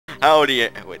Howdy,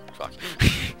 wait, fuck.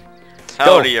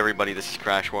 Howdy, everybody. This is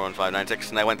Crash41596,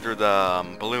 and I went through the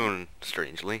balloon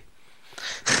strangely.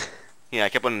 Yeah, I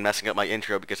kept on messing up my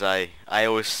intro because I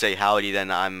always say howdy,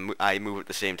 then I move at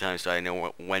the same time, so I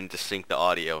know when to sync the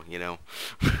audio, you know.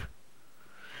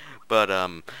 But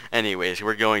anyways,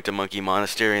 we're going to Monkey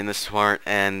Monastery in this part,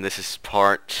 and this is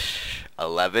part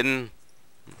 11.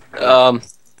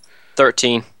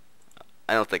 13.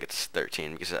 I don't think it's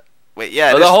 13 because wait,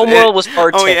 yeah. The home world was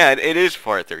part 10. Oh yeah, it is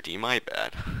part 13. My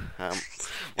bad.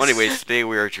 Well, anyways, today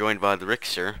we are joined by the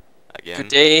Rixer again. Good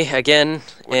day again,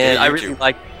 and I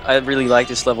really like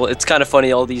this level. It's kind of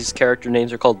funny. All these character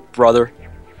names are called brother,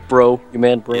 bro, your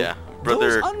man, bro. Yeah,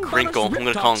 brother Crinkle. I'm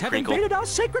gonna call him Crinkle. I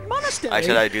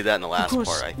said I'd do that in the last part.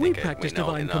 I think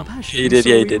You did,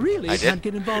 yeah, you did. I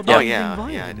did. Oh yeah,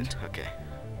 I did. Okay.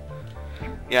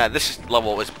 Yeah, this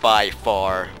level was by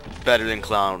far better than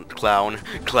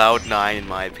Cloud 9 in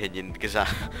my opinion, because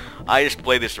I just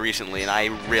played this recently and I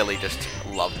really just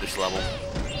love this level.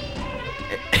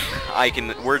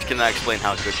 Words cannot explain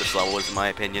how good this level is in my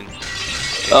opinion.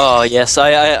 Oh yes,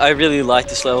 I really like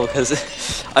this level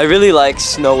because I really like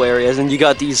snow areas, and you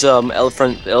got these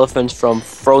elephants from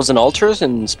Frozen Altars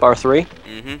in Spyro 3.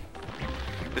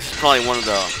 This is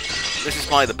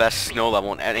probably the best snow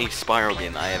level in any Spyro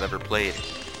game I have ever played.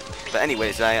 But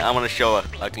anyways, I want to show a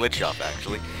glitch off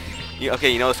actually. Okay,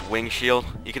 you know this wing shield?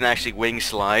 You can actually wing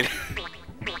slide.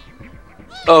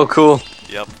 Oh, cool.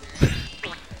 Yep.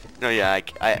 No, yeah,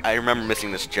 I remember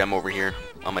missing this gem over here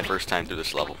on my first time through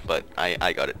this level, but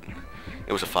I got it.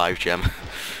 It was a 5 gem.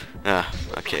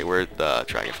 Okay, where's the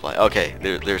Dragonfly? Okay,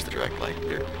 there's the Dragonfly.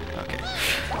 Okay.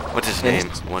 What's his name?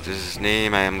 What is his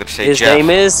name? I'm gonna say Jeff.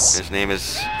 His name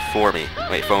is Foamy.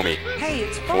 Wait, Foamy. Hey,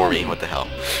 it's Foamy. What the hell?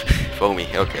 Foamy.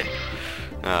 Okay.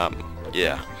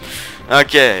 Yeah.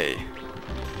 Okay.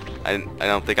 I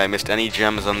don't think I missed any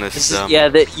gems on this. Yeah,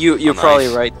 you're probably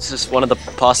right. This is one of the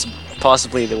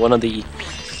possibly one of the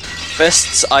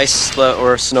best ice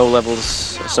or snow levels,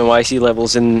 snow icy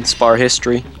levels in Spyro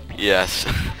history. Yes.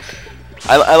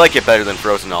 I like it better than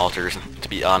Frozen Altars, to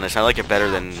be honest. I like it better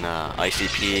than Icy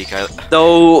Peak.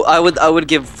 Though I would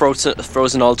give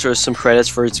Frozen Altars some credits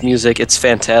for its music. It's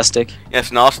fantastic. Yes,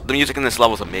 and also the music in this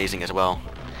level is amazing as well.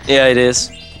 Yeah, it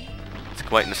is. It's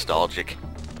quite nostalgic.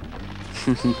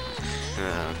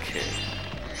 Okay.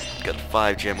 Got a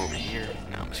 5 gem over here.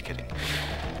 No, I'm just kidding.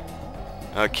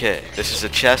 Okay, this is a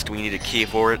chest. We need a key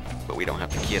for it, but we don't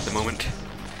have the key at the moment.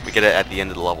 We get it at the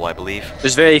end of the level, I believe.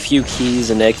 There's very few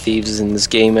keys and egg thieves in this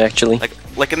game, actually.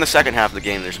 Like in the second half of the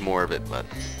game, there's more of it, but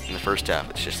in the first half,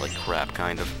 it's just like crap,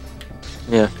 kind of.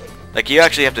 Yeah. Like you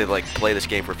actually have to like play this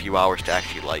game for a few hours to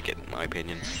actually like it, in my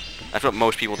opinion. That's what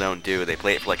most people don't do. They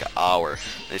play it for like an hour.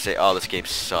 They say, "Oh, this game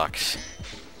sucks."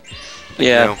 Like,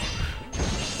 yeah. You know,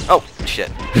 oh shit.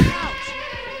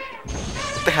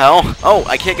 What the hell? Oh,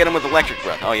 I can't get him with electric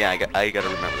breath. Oh yeah, I gotta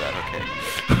remember that.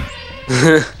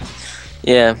 Okay.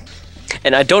 Yeah,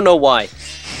 and I don't know why.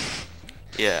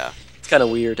 Yeah. It's kind of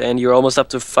weird, and you're almost up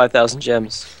to 5,000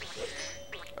 gems.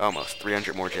 Almost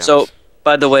 300 more gems. So,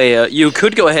 by the way, you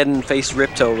could go ahead and face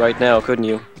Ripto right now, couldn't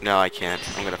you? No, I can't.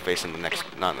 I'm gonna face him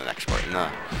not in the next part. No.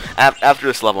 After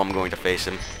this level, I'm going to face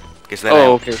him. Then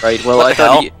okay, right. Well, what I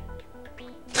thought he...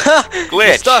 Glitch.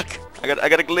 You're stuck. I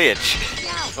got a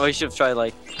glitch. Oh, you should have tried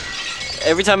like.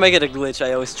 Every time I get a glitch,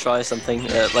 I always try something.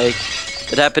 Like,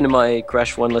 it happened in my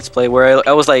Crash 1 Let's Play where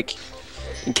I was like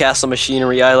in Castle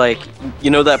Machinery. I like, you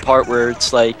know that part where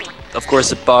it's like, of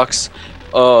course, it box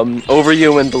over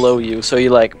you and below you, so you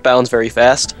like bounce very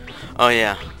fast. Oh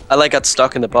yeah. I like got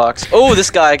stuck in the box. Oh,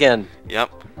 this guy again.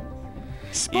 Yep.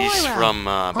 Spyro. He's from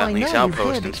Bentley's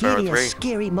Outpost in Spyro 3.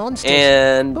 Scary monsters,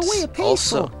 and but we are peaceful,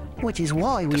 also, which is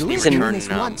why we live in in this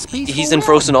once peaceful he's in realm.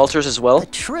 Frozen Altars as well. The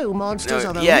true monsters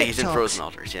are the yeah, he's in Riptops, Frozen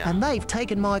Altars, yeah. and they've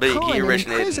taken my But coin he and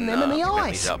originated imprisoned in them in the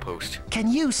Bentley's ice. Outpost. Can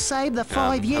you save the 5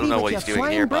 I Yeti don't know with what your he's doing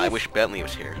flame here, but I breath? wish Bentley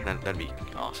was here. That'd be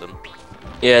awesome.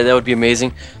 Yeah, that would be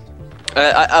amazing.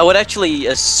 I would actually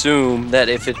assume that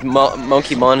if it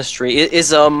Monkey Monastery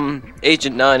is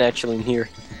Agent 9 actually in here.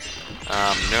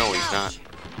 No, he's not.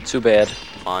 Too bad.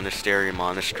 Monastery,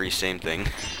 same thing.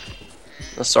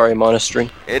 Oh, sorry,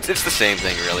 Monastery. It's the same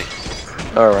thing, really.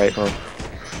 All right, well.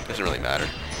 Doesn't really matter.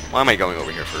 Why am I going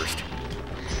over here first?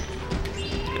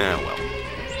 Well.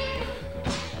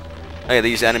 Hey,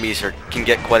 these enemies can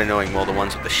get quite annoying. Well, the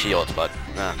ones with the shields, but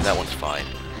that one's fine.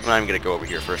 I'm gonna go over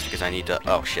here first because I need to.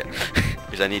 Oh shit!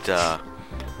 Because I need to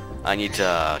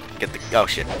get the. Oh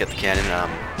shit! Get the cannon.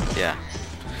 Yeah.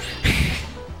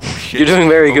 Shit. You're doing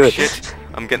very good. Shit.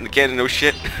 I'm getting the cannon. Oh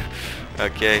shit.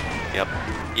 Okay. Yep.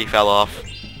 He fell off.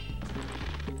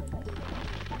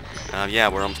 Yeah,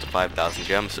 we're almost to 5,000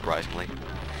 gems, surprisingly.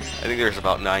 I think there's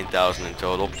about 9,000 in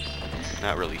total.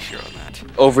 Not really sure on that.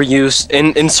 Overused.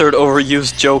 Insert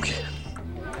overused joke.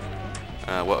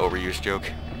 What overused joke?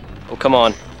 Oh, come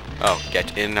on. Oh,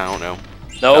 get in, I don't know.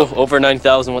 No, Oh. over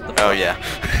 9,000, what the Oh, fuck? yeah.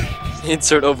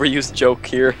 Insert overused joke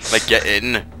here. Like, get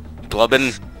in.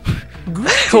 Glubbin.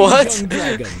 What?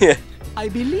 Yeah. I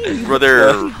believe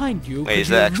Brother. behind you Wait, is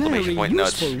could that be a exclamation very point? No,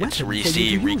 useful it's weapon Reese, for you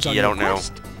to use Riki, on I don't your know.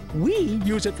 quest. We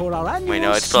use it for our annual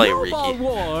no, it's probably snowball Riki.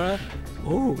 war.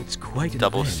 Oh, it's quite an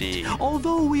Double event. C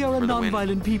Although we are a for the win.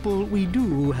 non-violent people, we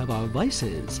do have our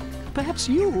vices. Perhaps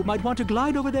you might want to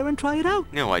glide over there and try it out.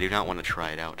 No, I do not want to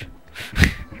try it out.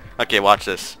 Okay, watch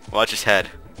this. Watch his head.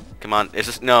 Come on, is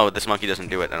this... No, this monkey doesn't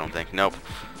do it, I don't think. Nope.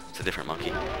 It's a different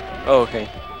monkey. Oh, okay.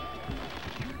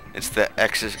 It's the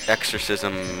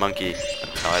exorcism monkey.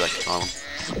 That's how I like to call him.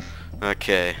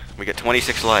 Okay, we got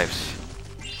 26 lives.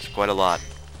 It's quite a lot.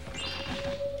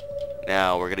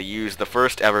 Now, we're gonna use the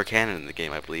first ever cannon in the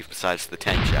game, I believe, besides the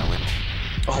 10 challenge.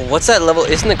 Oh, what's that level?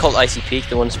 Isn't it called Icy Peak,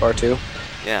 the one in Spyro 2?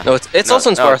 Yeah. No, it's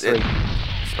also in Spyro 3.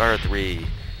 Spyro 3.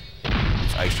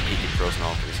 It's Ice Peak and Frozen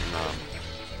Altars.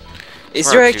 Is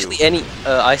Spyro there 2. actually any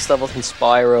ice levels in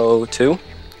Spyro 2?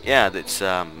 Yeah, that's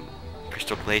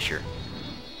Crystal Glacier.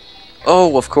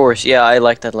 Oh, of course. Yeah, I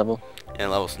like that level. And the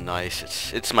level's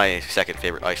nice. It's my second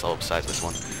favorite ice level besides this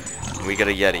one. And we got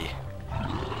a Yeti.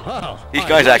 Oh, These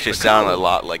guys actually sound a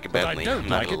lot like Bentley. I'm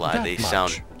not gonna lie, they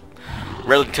sound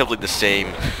relatively the same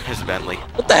as Bentley.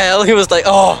 What the hell? He was like,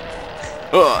 oh!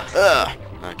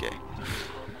 Okay.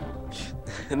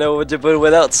 No, but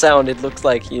without sound, it looked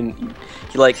like he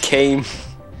like came.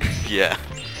 Yeah.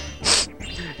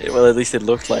 Well, at least it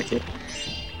looked like it.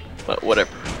 But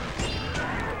whatever.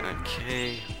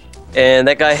 Okay. And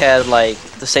that guy had like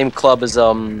the same club as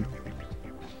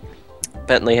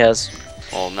Bentley has.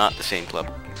 Well, not the same club.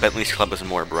 Bentley's club is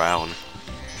more brown.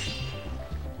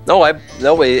 No, wait,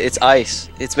 it's ice.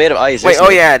 It's made of ice. Wait, isn't oh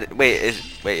it? yeah. Wait,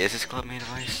 is this club made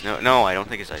of ice? No, I don't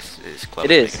think it's ice. It's club.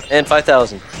 It is, and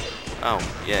 5,000. Oh,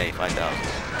 yay, 5,000.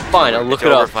 Fine, I'll look it's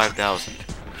it over up. 5,000.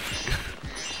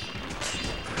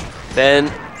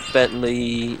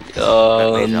 Bentley,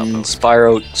 Outpost.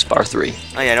 Spyro 3.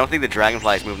 Oh yeah, I don't think the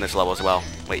Dragonfly is moving this level as well.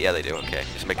 Wait, yeah, they do. Okay,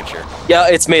 just making sure. Yeah,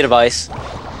 it's made of ice.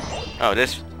 Oh,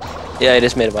 this. Yeah, it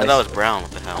is made of I ice. thought it was brown.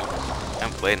 What the hell? I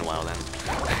haven't played in a while then.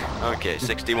 Okay,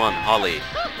 61. Holly.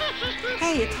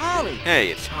 Hey, it's Holly. Hey,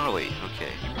 it's Holly.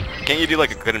 Okay. Can't you do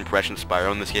like a good impression of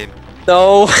Spyro in this game?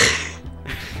 No.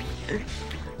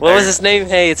 What was his name?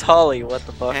 Hey, it's Holly. What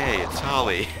the fuck? Hey, it's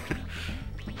Holly.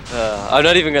 I'm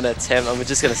not even gonna attempt. I'm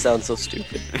just gonna sound so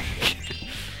stupid.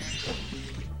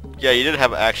 Yeah, you did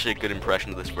have actually a good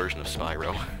impression of this version of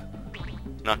Spyro.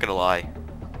 Not gonna lie.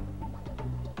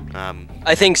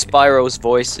 I think Spyro's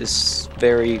voice is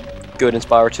very good in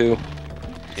Spyro 2.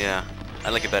 Yeah, I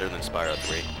like it better than Spyro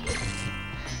 3.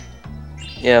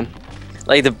 Yeah,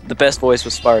 like the best voice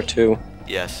was Spyro 2.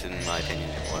 Yes, in my opinion,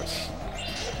 it was.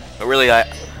 But really, the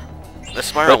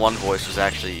Spyro 1 voice was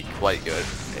actually quite good.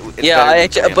 It's Yeah, better than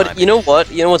 3 in my but you know what?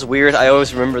 You know what's weird? I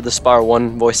always remember the Spyro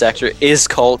 1 voice actor is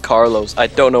called Carlos. I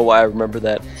don't know why I remember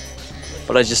that,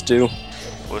 but I just do.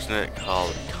 Wasn't it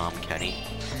called Tom Kenny?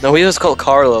 No, he was called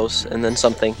Carlos, and then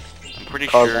something. I'm pretty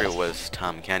Carlos. sure it was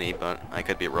Tom Kenny, but I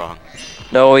could be wrong.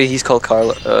 No, he's called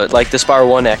Carlos, like the Spyro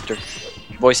 1 actor,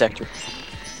 voice actor.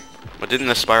 But didn't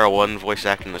the Spyro 1 voice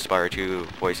actor and the Spyro 2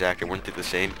 voice actor, weren't they the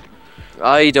same?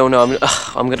 I don't know.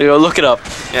 I'm gonna go look it up.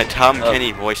 Yeah, Tom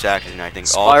Kenny voice acted, and I think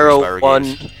all three Spyro Spyro 1,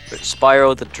 games.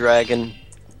 Spyro the Dragon.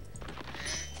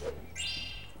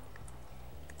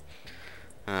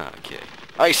 Okay.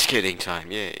 Ice skating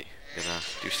time, yay. Gonna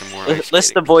do some more ice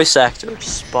List the skating. voice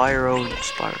actors. Spyro.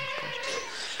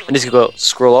 I need to go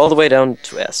scroll all the way down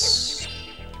to S.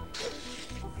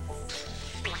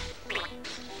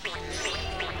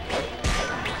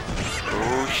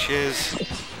 Oh, shiz.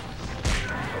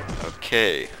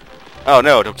 Okay. Oh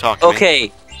no, don't talk to me.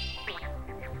 Okay.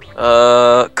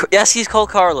 Yes, he's called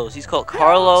Carlos. He's called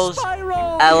Carlos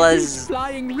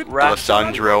Alessandro.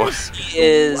 He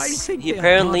is. He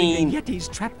apparently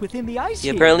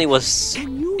was.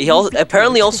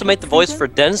 Apparently also made the voice for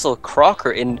Denzel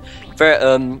Crocker in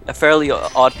A Fairly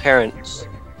Odd Parents.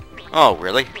 Oh,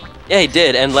 really? Yeah, he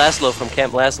did, and Laszlo from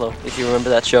Camp Laszlo, if you remember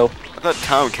that show. I thought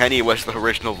Tom Kenny was the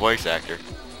original voice actor.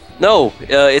 No,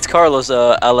 it's Carlos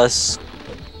Alessandro.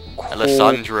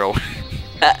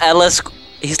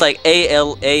 He's like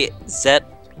A-L-A-Z.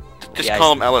 Just Yeah,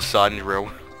 call him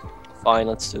Alessandro. Fine,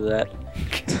 let's do that.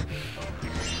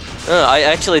 I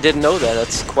actually didn't know that.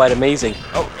 That's quite amazing.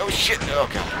 Oh shit! Oh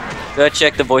god. Gotta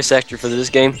check the voice actor for this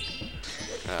game.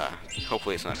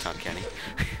 Hopefully it's not Tom Kenny.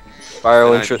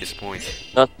 Spyro Then Enter. I'd be disappointed.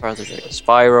 Not Spyro the Dragon.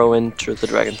 Spyro Enter the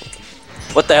Dragon.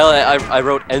 What the hell? I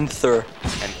wrote Enter.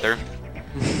 Enter.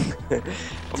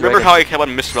 Remember how I kept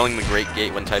on misspelling the Great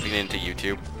Gate when typing it into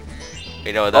YouTube?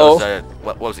 You know, that was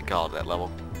what was it called, that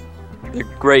level? The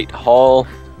Great Hall.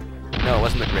 No, it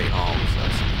wasn't the Great Hall. It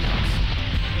was something else.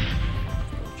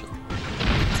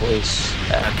 Voice.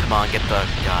 Come on, get the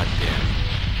goddamn.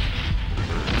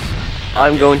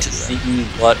 I'm going to see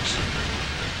what.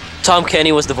 Tom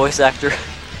Kenny was the voice actor.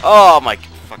 Oh my!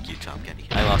 Fuck you, Tom Kenny.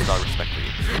 I lost all respect for you.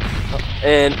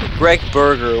 And Greg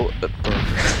Berger.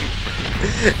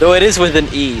 No, it is with an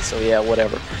E, so yeah,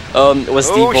 whatever. Was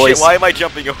the Oh voice. shit! Why am I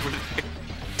jumping over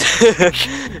there?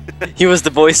 He was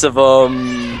the voice of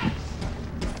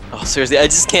Oh, seriously, I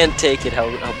just can't take it how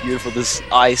beautiful this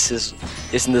ice is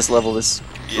in this level. This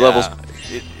level's.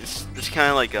 It's kind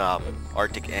of like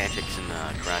Arctic Antics in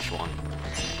Crash 1.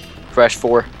 Crash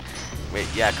 4. Wait,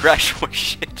 yeah, Crash 4.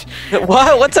 Shit.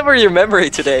 What? What's up with your memory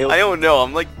today? I don't know.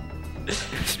 I'm like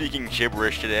speaking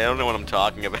gibberish today. I don't know what I'm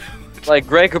talking about. Like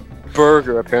Greg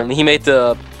Berger, apparently. He made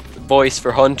the voice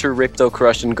for Hunter, Ripto,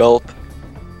 Crush, and Gulp.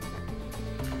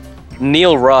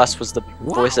 Neil Ross was the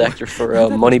voice actor for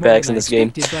Moneybags in this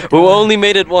game, who only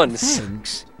made it once.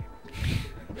 Thanks.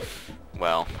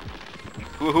 Well,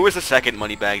 who was the second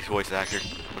Moneybags voice actor?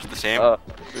 Was it the same?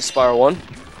 Spyro 1?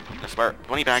 No,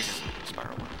 Moneybags is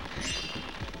Spyro 1.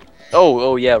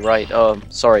 Oh, yeah, right.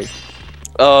 Sorry.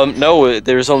 No,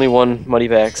 there's only one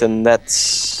Moneybags, and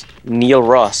that's Neil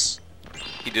Ross.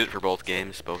 He did it for both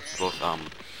games, both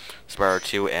Spyro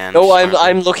 2 and. No, Spyro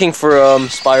I'm looking for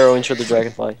Spyro Enter the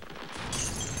Dragonfly.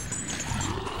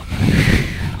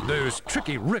 Those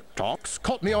tricky Rick talks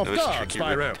caught me off Those guard, tricky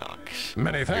Spyro. Rick talks.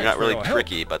 Many They're thanks not for really your help.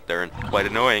 tricky, but they're quite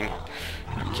annoying.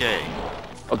 Okay.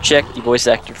 I'll check the voice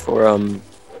actor for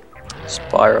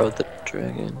Spyro the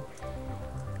Dragon.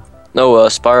 No,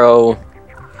 Spyro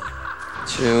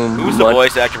 2. Who's the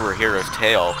voice actor for Hero's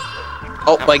Tale?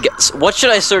 Oh my god! What should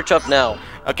I search up now?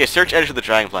 Okay, search Enter the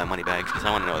Dragonfly Moneybags, because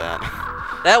I want to know that.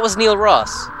 That was Neil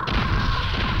Ross.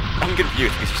 I'm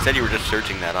confused because you said you were just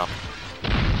searching that up.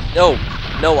 No,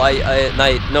 no,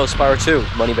 Spyro 2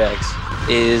 Moneybags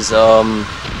is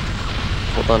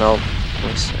hold on, I'll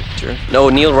voice actor. No,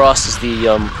 Neil Ross is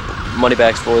the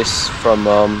Moneybags voice from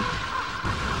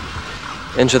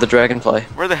Enter the Dragonfly.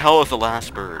 Where the hell is the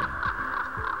last bird?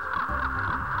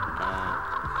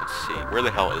 Let's see. Where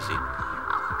the hell is he?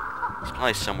 He's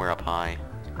probably somewhere up high.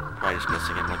 Probably just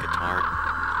missing him like a tard.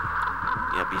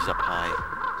 Yep, he's up high.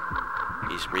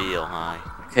 He's real high.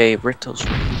 Okay, Rito's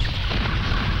Rage.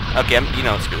 Okay,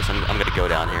 screw this. I'm gonna go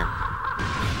down here.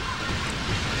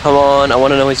 Come on, I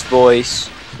want to know his voice.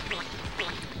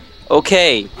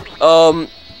 Okay,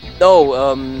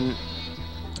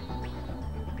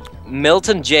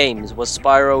 Milton James was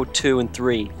Spyro 2 and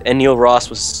 3, and Neil Ross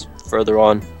was further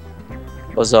on.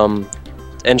 Was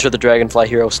Enter the Dragonfly,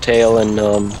 Hero's Tale,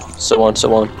 and so on,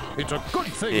 so on. It's a good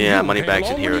thing Yeah, you Moneybags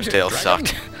came and along Hero's when you Tale did,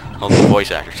 sucked. Dragon. Well, the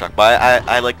voice actor sucked, but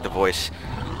I like the voice,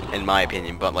 in my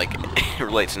opinion, but like, it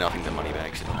relates nothing to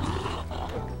Moneybags.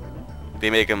 They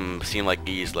make him seem like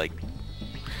he's like,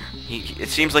 it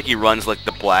seems like he runs like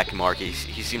the black market.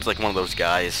 He seems like one of those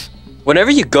guys.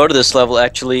 Whenever you go to this level,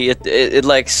 actually, it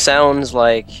like sounds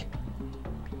like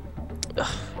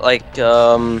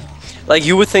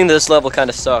you would think this level kind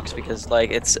of sucks because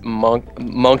like it's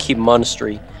Monkey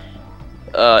Monastery.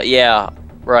 Yeah,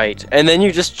 right. And then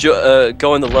you just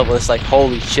go in the level, and it's like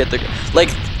holy shit! The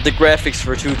graphics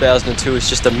for 2002 is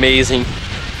just amazing.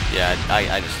 Yeah,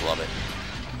 I just love it.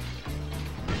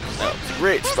 Oh, it's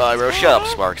great, Spyro. Shut up,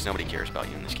 Sparks. Nobody cares about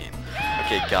you in this game.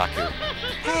 Okay, Gaku.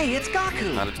 Hey, it's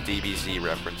Gaku. Not a DBZ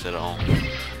reference at all.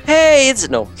 Hey, it's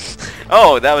no.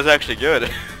 Oh, that was actually good.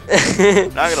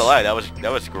 Not gonna lie, that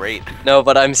was great. No,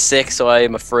 but I'm sick, so I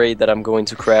am afraid that I'm going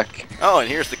to crack. Oh, and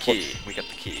here's the key. We got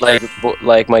the key.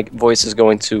 Like my voice is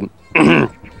going to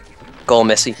go all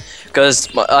messy because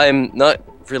I'm not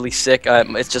really sick.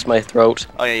 It's just my throat.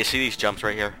 Oh yeah, you see these jumps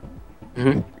right here?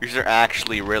 Mhm. These are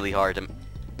actually really hard to.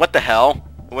 What the hell?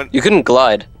 You couldn't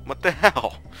glide. What the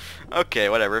hell? Okay,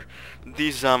 whatever.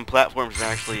 These platforms are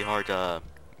actually hard to.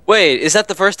 Wait, is that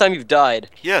the first time you've died?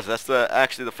 Yes, that's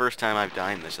actually the first time I've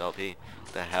died in this LP.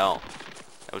 What the hell?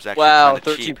 That was actually Wow, kinda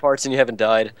 13 cheap. parts and you haven't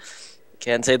died.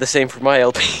 Can't say the same for my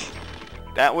LP.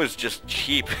 That was just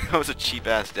cheap. That was a cheap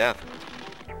ass death.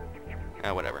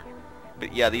 Whatever.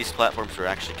 But yeah, these platforms are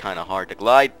actually kind of hard to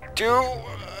glide to. Oh,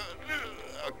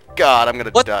 God, I'm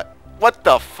gonna die. What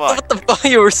the fuck? What the fuck?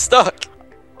 You were stuck.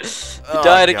 You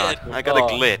died God. again. I got a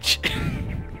glitch.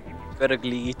 Got a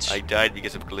glitch. I died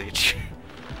because of glitch.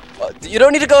 You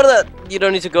don't need to go to that. You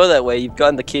don't need to go that way. You've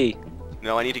gotten the key.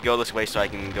 No, I need to go this way so I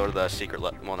can go to the secret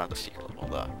level. Well, not the secret level,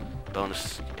 the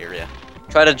bonus area.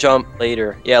 Try to jump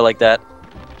later. Yeah, like that.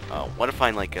 What if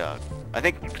I like, I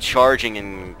think charging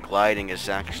and gliding is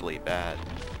actually bad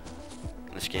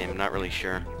in this game. I'm not really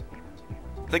sure.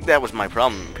 I think that was my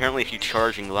problem. Apparently if you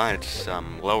charge and glide, it's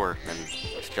lower than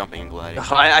just jumping and gliding.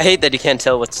 I hate that you can't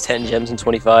tell what's 10 gems and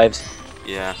 25s.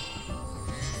 Yeah.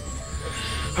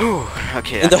 Whew,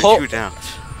 okay, And the after whole- 2 downs.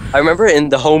 I remember in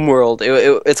the home world,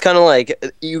 it's kind of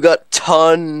like you got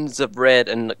tons of red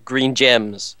and green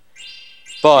gems.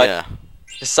 But Yeah.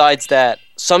 besides that,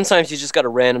 sometimes you just got a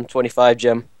random 25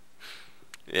 gem.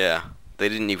 Yeah. They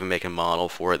didn't even make a model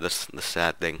for it, that's the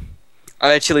sad thing.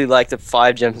 I actually like the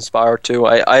 5 gems in Spyro too.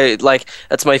 I like,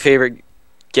 that's my favorite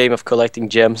game of collecting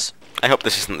gems. I hope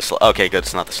this isn't the slide. Okay, good,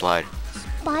 it's not the slide.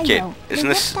 Okay, Spyro, isn't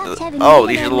the this... reptiles have oh, invaded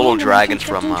these are the our little land and dragons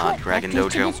from constructing turret Dragon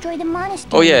factories to Dojo. destroy the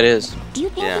monastery. Oh yeah, it is. Do you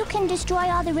think Yeah. you can destroy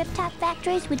all the Riptop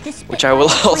factories with this? Which I will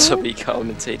Spitfire also plane? be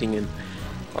commentating in.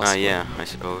 Yeah, I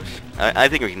suppose. I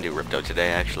think we can do Ripto today,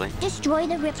 actually. Destroy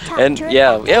the Riptop And turret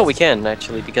yeah, factories? we can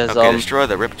actually because Okay, destroy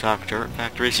the Riptop turret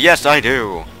factories. Yes, I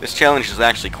do. This challenge is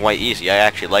actually quite easy. I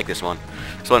actually like this one.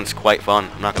 This one's quite fun.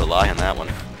 I'm not gonna lie on that one.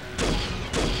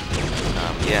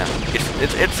 Yeah,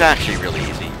 it's actually really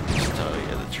easy. Just to tell you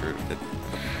the truth.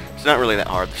 It's not really that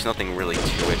hard. There's nothing really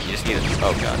to it. You just need to.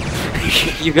 Oh god.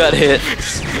 you got hit.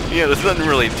 Yeah, there's nothing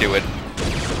really to it.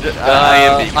 I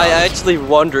am being I honest. actually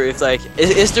wonder if like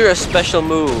is there a special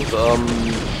move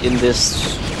in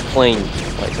this plane,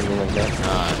 like something like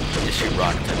that? Just shoot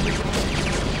rockets at me.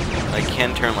 I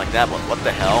can turn like that, but what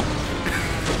the hell?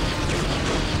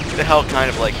 What the hell kind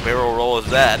of like barrel roll is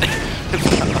that? It's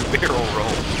not a barrel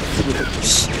roll.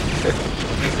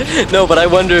 No, but I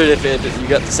wondered if you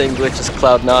got the same glitch as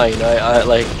Cloud 9. I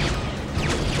like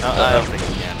I don't think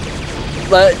you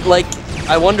can. like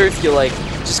I wonder if you like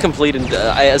just complete and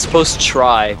I suppose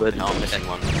try, but No, I'm missing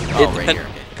one. it Oh, right here.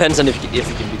 Okay. depends on if you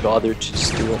can be bothered to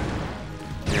just do it.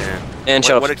 Yeah. And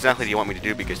shut What, up. what exactly do you want me to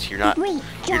do? Because you're not Great you're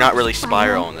job, not really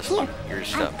Spyro Spyro. in this Here, one. You're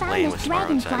just I found playing this with Spyro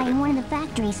inside Dragonfly of in it. one of the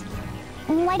factories.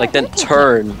 Why Like don't then you take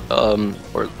turn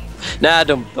or nah,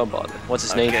 don't bother. What's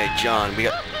his name? Okay, John. We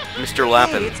got Mr. Hey,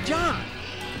 Lappin. it's John.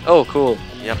 Oh, cool.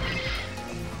 Yep.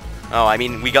 Oh, I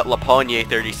mean, we got Lapogne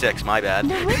 36. My it? bad.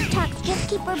 The Riptops just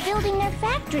keep rebuilding their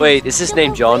factories. Wait, is his so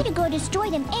name feel John? free to go destroy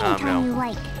them anytime no. you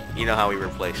like. You know how we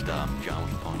replaced John with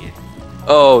Lapogne.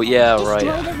 Oh yeah, Destroy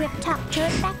right. the Riptop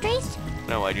turret factories?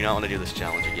 No, I do not want to do this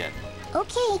challenge again.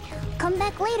 Okay, come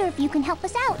back later if you can help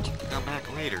us out. Come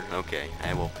back later. Okay,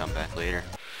 I will come back later.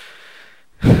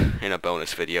 In a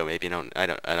bonus video, maybe. No, I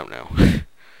don't know.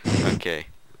 Okay.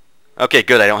 Okay,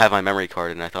 good. I don't have my memory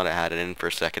card, and I thought I had it in for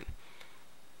a second.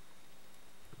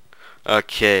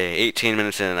 Okay, 18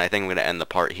 minutes in, and I think I'm gonna end the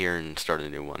part here and start a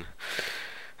new one.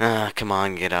 Come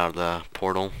on, get out of the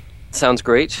portal. Sounds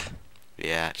great.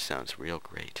 Yeah, it sounds real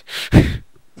great.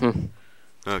 Hmm.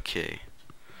 Okay.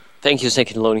 Thank you,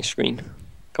 second loading screen.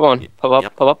 Come on, pop up,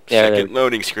 Yep. pop up. Yeah, Second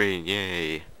loading screen.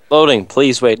 Yay. loading.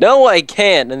 Please wait. No, I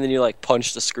can't. And then you like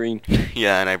punch the screen.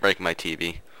 Yeah, and I break my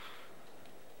TV.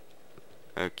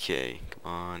 Okay,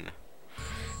 come on.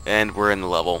 And we're in the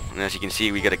level. And as you can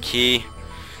see, we got a key.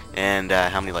 And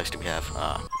how many lives do we have?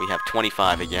 We have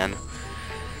 25 again.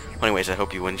 Anyways, I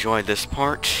hope you enjoyed this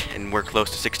part. And we're close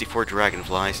to 64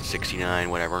 dragonflies, 69,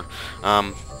 whatever.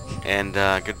 And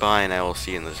goodbye, and I will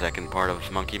see you in the second part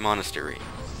of Monkey Monastery.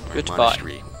 Or Goodbye.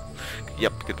 Monastery.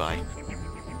 Yep, goodbye.